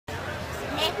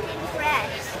organic and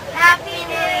fresh. Happy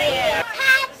New Year!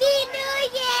 Happy New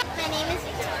Year! My name is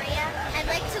Victoria. I'd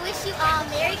like to wish you all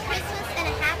Merry Christmas and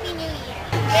a Happy New Year.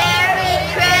 Merry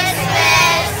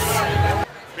Christmas!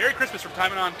 Merry Christmas from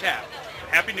Time and On Tap.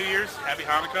 Happy New Year's, Happy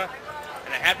Hanukkah,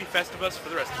 and a Happy Festivus for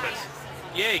the rest of us.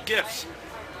 Yay, gifts!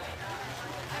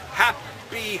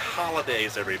 Happy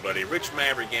holidays, everybody. Rich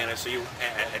Mavriganis here,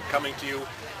 and coming to you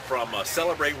from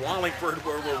Celebrate Wallingford,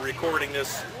 where we're recording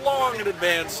this long in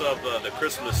advance of the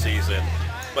Christmas season,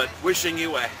 but wishing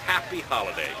you a happy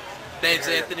holiday. Name's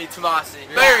Anthony Tomasi.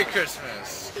 Merry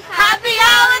Christmas. Happy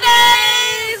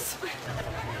holidays!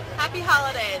 Happy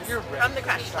holidays from the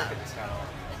Crash Club.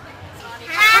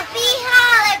 Happy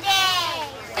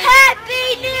holidays!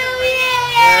 Happy New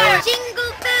Year!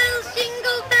 Jingle bells,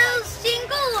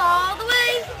 jingle all the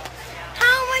way.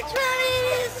 How much fun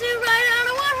it is to ride on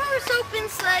a one-horse open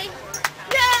sleigh.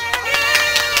 Yay!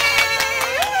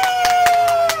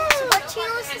 So what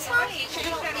channel is this on?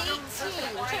 Channel 18.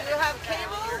 Do you have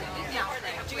cable? No.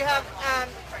 Do you have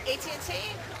AT&T?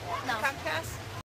 No. Comcast?